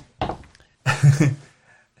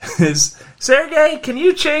 Sergey, can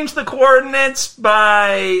you change the coordinates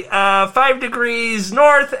by 5 degrees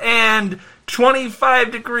north and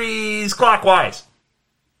 25 degrees clockwise?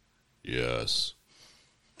 Yes.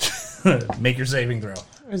 Make your saving throw.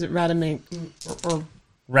 Or is it Radomir? Or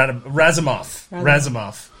Razumov.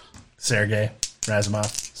 Razumov. Sergey. Razumov.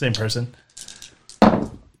 Same person.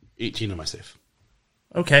 18 on my save.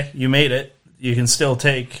 Okay, you made it. You can still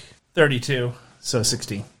take 32, so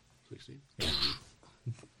 16. 16.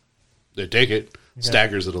 They take it.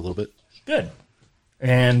 Staggers it a little bit. Good.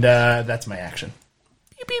 And that's my action.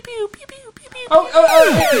 Pew, pew, pew, pew, pew, pew, pew.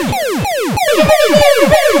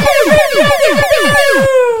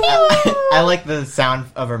 I like the sound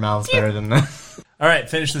of her mouth better than the. All right,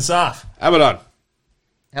 finish this off. Abaddon.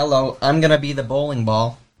 Hello, I'm gonna be the bowling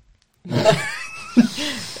ball.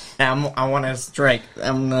 I want to strike.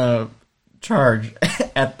 I'm gonna charge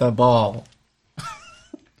at the ball.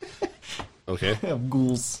 Okay. Of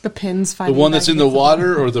ghouls. the pins The fighting. one that's back in the against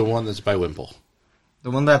water or the one that's by Wimple?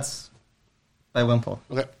 The one that's by Wimple.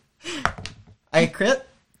 Okay. I crit.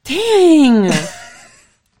 Dang!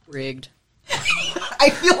 Rigged. I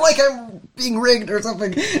feel like I'm being rigged or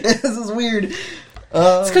something. This is weird.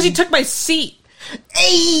 It's because you took my seat.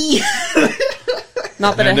 Hey!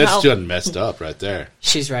 Not that And it that's helped. done messed up right there.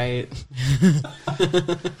 She's right.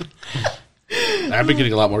 I've been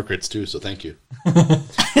getting a lot more crits too, so thank you.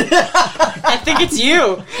 I think it's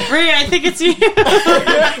you. Bree, I think it's you.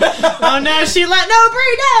 Oh no, she let no,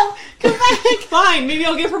 Bree, no! Come back. Fine, maybe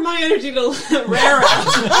I'll give her my energy to Rara.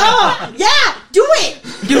 Oh, yeah! Do it!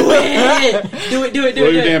 Do it! Do it, do it, do Roll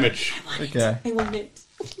it. your do it. damage. Okay. I want it.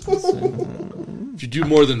 If you do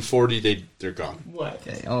more than 40, they're gone.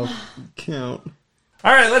 Okay, I'll count.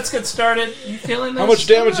 All right, let's get started. You feeling this? How much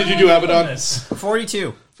damage did you do, Abaddon? This.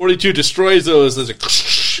 42. 42 destroys those as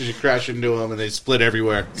you crash into them and they split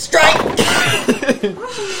everywhere. Strike!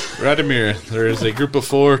 Radomir, there is a group of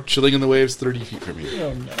 4 chilling in the waves 30 feet from you.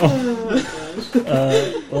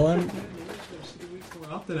 Well, I'm.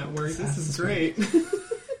 We're often at work. This is great.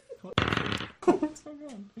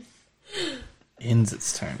 Ends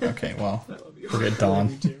its turn. Okay, well, forget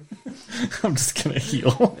Dawn. I'm just gonna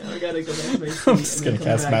heal. I gotta go back to my seat. I'm just gonna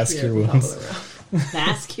cast Mass Cure Wounds.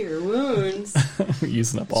 Mass cure wounds. I'm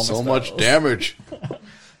using up all my So much spells. damage.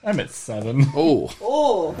 I'm at 7. Oh,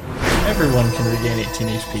 Oh. Everyone can regain 18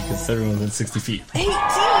 HP because everyone's within 60 feet. 18! Yeah!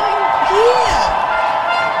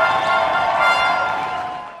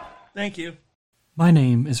 Thank you. My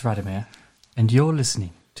name is Radomir, and you're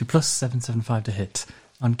listening to Plus 775 to Hit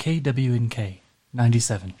on KWNK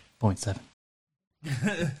 97.7.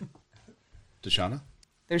 Deshana?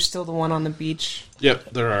 There's still the one on the beach.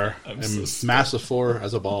 Yep, there are. I'm And so mass of 4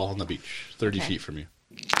 as a ball on the beach, 30 feet from you.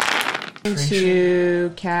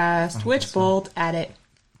 To cast Witch Bolt at it.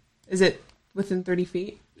 Is it within 30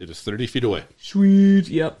 feet? It is 30 feet away. Sweet.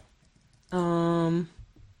 Yep. No.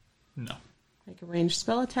 Make a ranged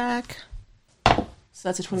spell attack. So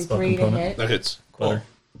that's a 23 to component. hit. That hits. Better.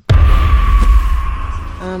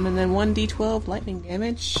 And then 1d12 lightning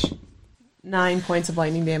damage. 9 points of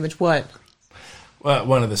lightning damage. What? Well,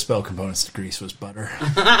 one of the spell components to grease was butter.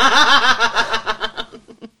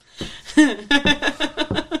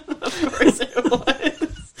 Of course it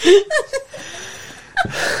was.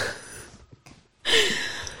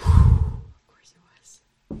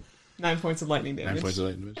 9 points of lightning 9 damage. points of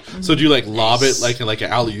lightning damage. So do you like lob it like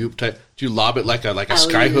an alley-oop type? Do you lob it like a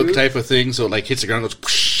skyhook Alley-oop. type of thing? So it like hits the ground and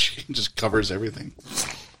goes and just covers everything.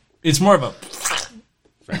 It's more of a...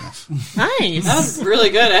 Fair enough. Nice. That was really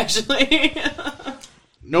good, actually.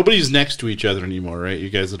 Nobody's next to each other anymore, right? You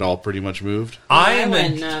guys had all pretty much moved.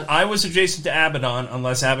 I was adjacent to Abaddon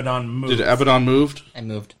unless Abaddon moved. Did Abaddon moved? I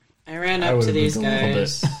moved. I ran I up to would've these moved a little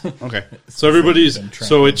guys. Okay. So everybody's been trying.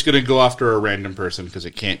 so it's going to go after a random person because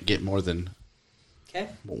it can't get more than Okay.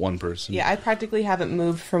 one person. Yeah, I practically haven't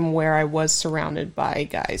moved from where I was surrounded by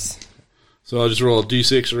guys. So I'll just roll a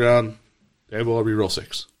d6 around. Okay, well, I'll re-roll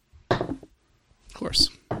 6. Of course.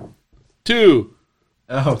 2.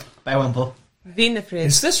 Oh, by Wimple. Vinifred.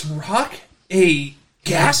 Is this rock a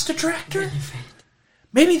gas detractor?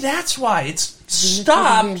 Maybe that's why it's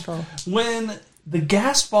stopped when the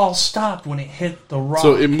gas ball stopped when it hit the rock.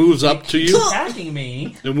 So it moves up to you. Attacking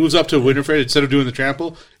me. It moves up to Winifred. Instead of doing the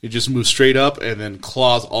trample, it just moves straight up, and then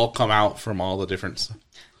claws all come out from all the different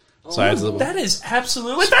sides of the That is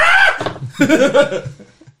absolutely...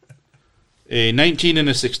 A 19 and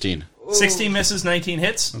a 16. 16 misses, 19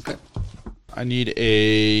 hits. Okay. I need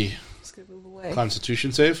a Just gonna move away.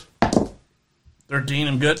 Constitution save. 13,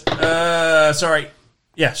 I'm good. Sorry.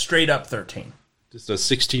 Yeah, straight up 13. This does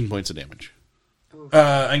 16 points of damage.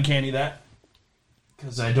 Uncanny that.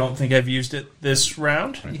 Because I don't think I've used it this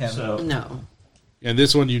round. Yeah. So No. And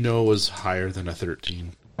this one, was higher than a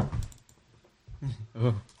 13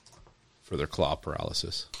 for their claw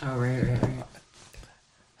paralysis. Oh, right.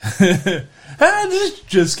 this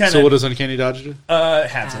just kind So of what does Uncanny Dodge do?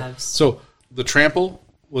 halves it. Halves. So the trample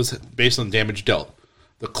was based on damage dealt.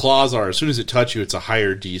 The claws are, as soon as it touches you, it's a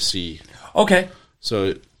higher DC. Okay.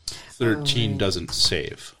 So 13 doesn't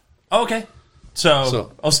save. Okay. So,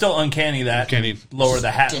 So- I'll still uncanny that. Uncanny. Lower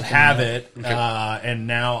the have it. And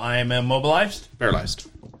now I am immobilized. Paralyzed.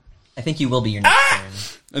 I think you will be your next turn.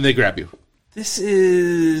 And they grab you. This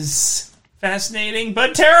is fascinating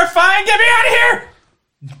but terrifying. Get me out of here!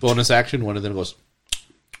 Bonus action, one of them goes,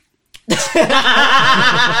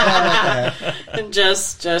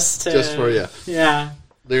 Just to... just for you. Yeah.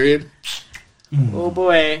 Lyrian? Oh,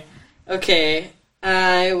 boy. Okay.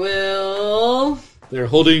 I will... They're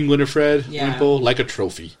holding Winifred, Yeah. Wimple, like a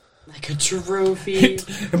trophy. Like a trophy.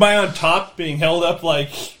 Am I on top being held up like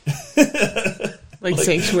Like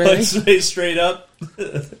sanctuary. straight up?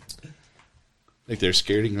 Like they're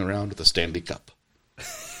skating around with a Stanley Cup.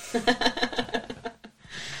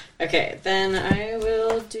 Okay, then I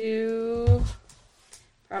will do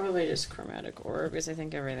probably just chromatic orb because I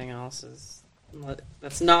think everything else is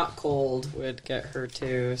that's not cold would get her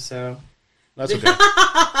too. So That's okay.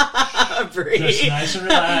 breathe. Just nice and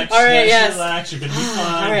relaxed. All right, nice yes. and relaxed. You're gonna be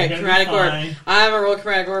fine. All right, You're gonna chromatic be orb. fine. I haven't rolled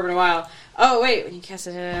chromatic orb in a while. Oh wait, when you cast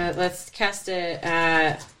it, let's cast it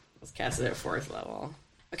at 4th level.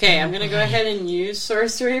 Okay, I'm gonna go ahead and use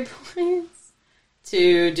sorcery points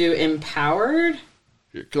to do empowered.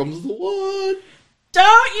 Here comes the one.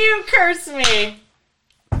 Don't you curse me!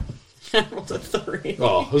 I rolled a 3.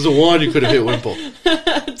 Oh, it was a 1. You could have hit Wimple.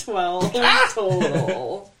 12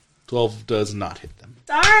 total. 12 does not hit them.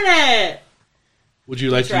 Darn it! Would you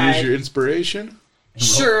like to tried. use your inspiration?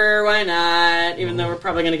 Sure, why not? Even though we're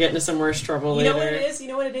probably going to get into some worse trouble You later. know what it is? You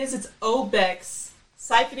know what it is? It's Obex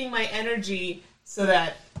siphoning my energy so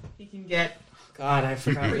that he can get... God, I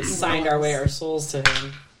forgot we signed our souls to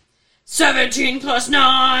him. 17 plus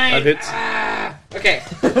 9! That hits. Okay.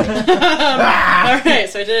 Alright,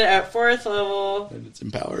 so I did it at 4th level. And it's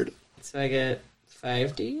empowered. So I get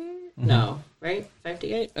 5d8? No, right?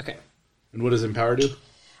 5d8? Okay. And what does empower do?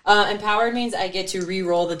 Empowered means I get to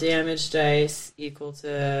re-roll the damage dice equal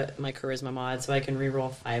to my charisma mod, so I can re-roll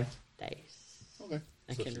 5 dice. Okay.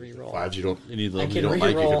 I can re-roll. 5s, you don't, any of I them can you don't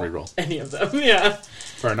like, you can reroll. any of them, yeah.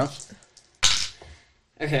 Fair enough.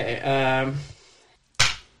 Okay,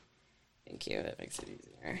 thank you, that makes it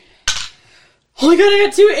easier. Oh my god, I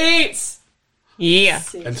got 2 8s! Yeah.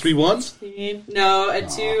 And 3 1s? 16. No, a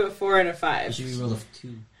 2, a 4, and a 5. You roll a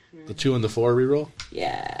 2. The 2 and the 4 reroll?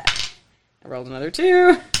 Yeah. I rolled another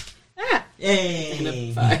 2. Ah! Yay! And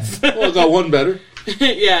a 5. Well, I got one better.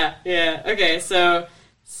 yeah. Okay, so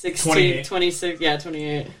 16, 28. 26, yeah,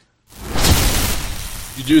 28.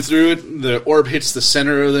 You do through it, the orb hits the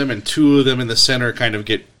center of them, and 2 of them in the center kind of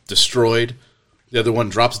get destroyed. The other one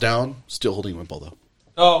drops down, still holding Wimple, though.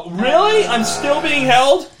 Oh, really? I'm still being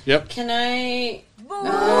held? Yep. Can I... is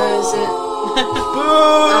it...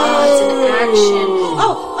 it's an action.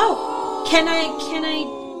 Oh! Can I...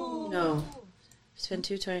 No. Spend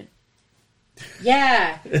 2 times...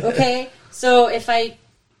 Yeah, okay. So if I...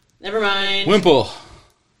 Never mind. Wimple.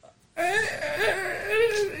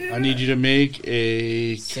 I need you to make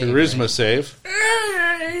a charisma save.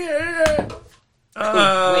 Wait,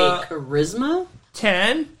 charisma?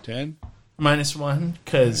 10? 10. Minus 1,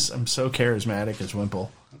 because I'm so charismatic as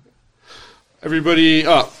Wimple. Everybody...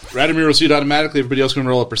 Oh, Radomir will see it automatically. Everybody else can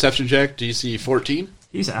roll a perception check. DC 14.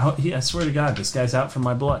 He's out. I swear to God, this guy's out for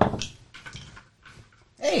my blood.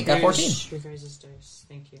 Hey, got 14. Your guys' dice.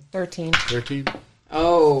 Thank you. 13. 13.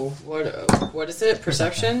 Oh, what is it?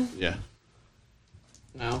 Perception? Yeah.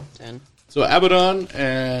 No, 10. So Abaddon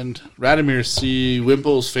and Radomir see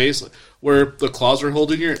Wimple's face. Where the claws are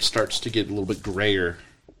holding her, it starts to get a little bit grayer.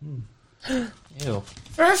 Ew.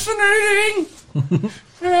 Fascinating!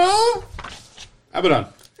 Abaddon.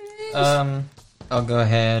 I'll go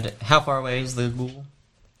ahead. How far away is the ghoul?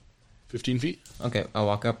 15 feet. Okay, I'll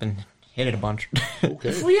walk up and hit it a bunch. Okay.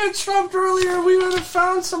 If we had stopped earlier, we would have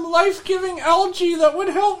found some life-giving algae that would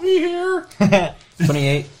help me here.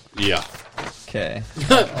 28. Yeah. Okay.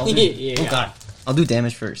 Yeah. Oh god. I'll do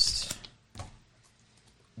damage first.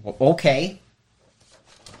 Okay.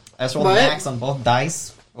 I just rolled What? max on both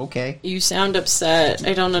dice. Okay. You sound upset.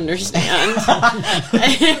 I don't understand.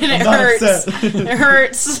 It hurts. It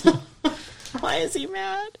hurts. Why is he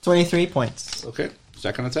mad? 23 points. Okay.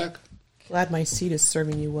 Second attack. Glad my seat is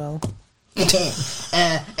serving you well.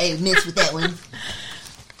 I missed with that one.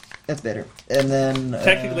 That's better. And then...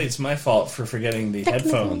 Technically, it's my fault for forgetting the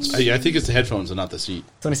headphones. I think it's the headphones and not the seat.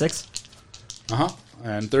 26. Uh-huh.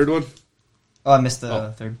 And third one. Oh, I missed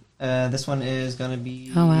the third. This one is going to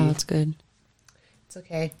be... Oh, wow, that's good. It's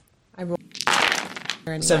okay. I rolled...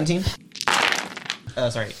 Anyway. 17.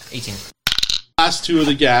 Sorry, 18. Last 2 of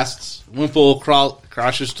the ghasts. Wimple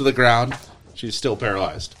crashes to the ground. She's still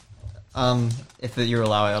paralyzed. If you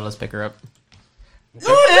allow it, I'll just pick her up.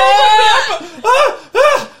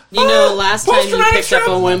 You know, last time you picked up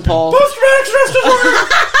a Wimple.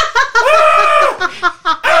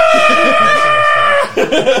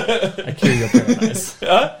 I cure your paralysis.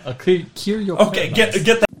 I'll cure your Okay, paralysis.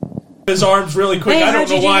 get his arms really quick. Hey, I don't how'd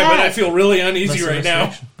you know do why, that? but I feel really uneasy right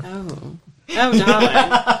now. Oh, darling.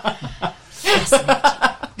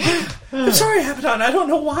 I'm sorry, Abaddon. I don't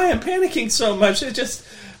know why I'm panicking so much. It's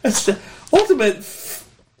the ultimate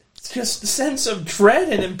just sense of dread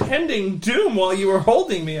and impending doom while you were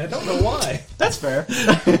holding me. I don't know why. That's fair.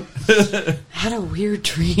 had a weird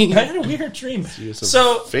dream. I had a weird dream. So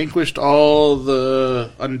So, vanquished all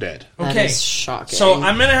the undead. That okay. is shocking. So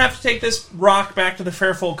I'm going to have to take this rock back to the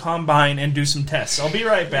Fairfold Combine and do some tests. I'll be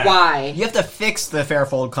right back. Why? You have to fix the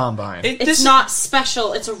Fairfold Combine. It's not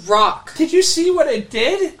special. It's a rock. Did you see what it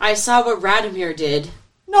did? I saw what Radomir did.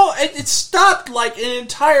 No, it stopped like an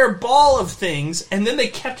entire ball of things, and then they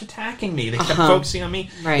kept attacking me. They kept focusing on me.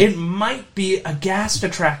 Right. It might be a gas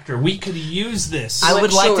detractor. We could use this. I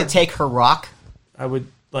would like Sure. to take her rock. I would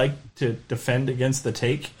like to defend against the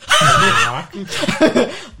take. of the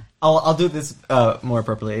rock. I'll do this more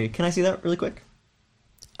appropriately. Can I see that really quick?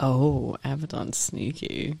 Oh, Abaddon's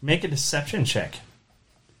sneaky. Make a deception check.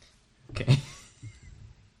 Okay.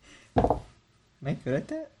 Am I good at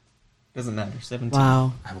that? Doesn't matter. 17.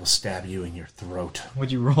 Wow. I will stab you in your throat.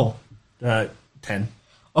 What'd you roll? 10.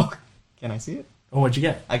 Oh, can I see it? Oh, what'd you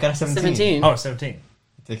get? I got a 17. 17. Oh, 17.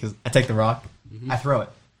 I take the rock. I throw it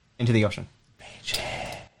into the ocean.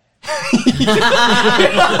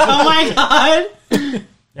 Oh my god.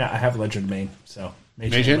 Yeah, I have Legend Main, so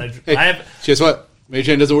Mage Hand? Legend. Hey, I have. guess what? Mage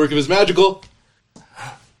Hand doesn't work if it's magical.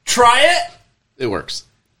 Try it. It works.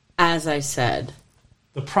 As I said.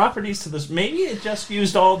 The properties to this. Maybe it just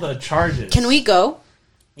used all the charges. Can we go?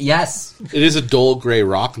 Yes. It is a dull gray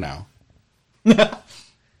rock now. It's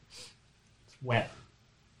wet.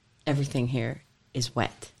 Everything here is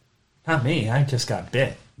wet. Not me. I just got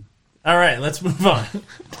bit. All right, let's move on.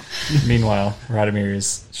 Meanwhile, Radomir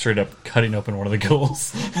is straight up cutting open one of the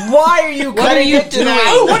ghouls. Why are you cutting you it to doing?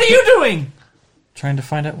 Oh, what are you doing? Trying to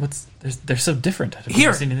find out what's... They're so different. I've Here.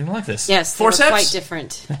 never seen anything like this. Yes, they Forceps? were quite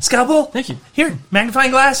different. Scalpel. Thank you. Here, magnifying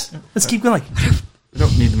glass. Let's keep going. We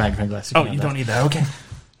don't need the magnifying glass. Oh, you don't need that. Okay.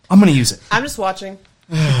 I'm going to use it. I'm just watching.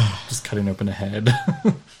 Just cutting open a head.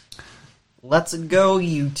 Let's go,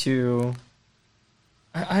 you two.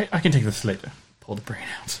 I can take this later. Pull the brain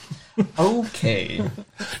out. Okay.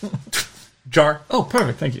 Jar. Oh,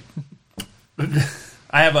 perfect. Thank you.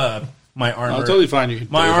 I have my armor. Oh, totally fine. You can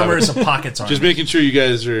My totally armor have is it. a pockets armor. Just making sure you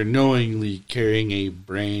guys are knowingly carrying a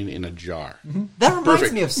brain in a jar. That reminds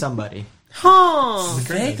Perfect. me of somebody. Huh.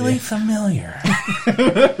 vaguely familiar.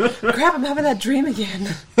 Crap, I'm having that dream again.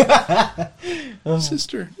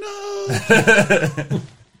 Sister, no.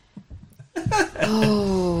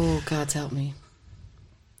 Oh, God's help me.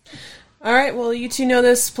 All right, well, you two know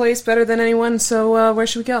this place better than anyone, so where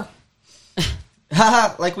should we go?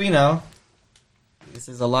 Haha, like we know. This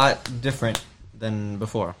is a lot different than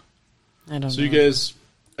before. I don't know. So you guys,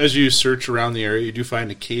 as you search around the area, you do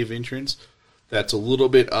find a cave entrance that's a little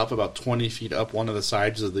bit up, about 20 feet up one of the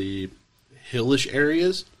sides of the hillish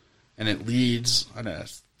areas, and it leads on a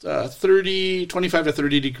 25 to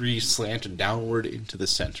 30 degree slant downward into the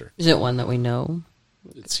center. Is it one that we know?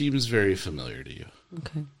 It seems very familiar to you.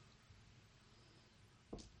 Okay.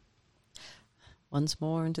 Once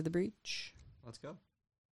more into the breach. Let's go.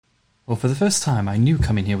 Well, for the first time, I knew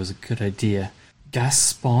coming here was a good idea. Gas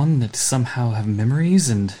spawn that somehow have memories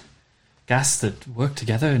and gas that work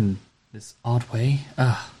together in this odd way.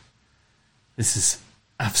 This is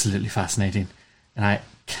absolutely fascinating, and I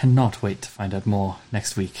cannot wait to find out more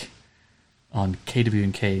next week on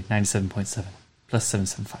KWNK 97.7 plus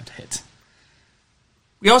 775 to hit.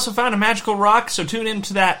 We also found a magical rock, so tune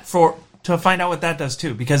into that to find out what that does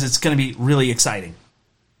too, because it's going to be really exciting.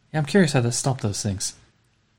 Yeah, I'm curious how to stop those things.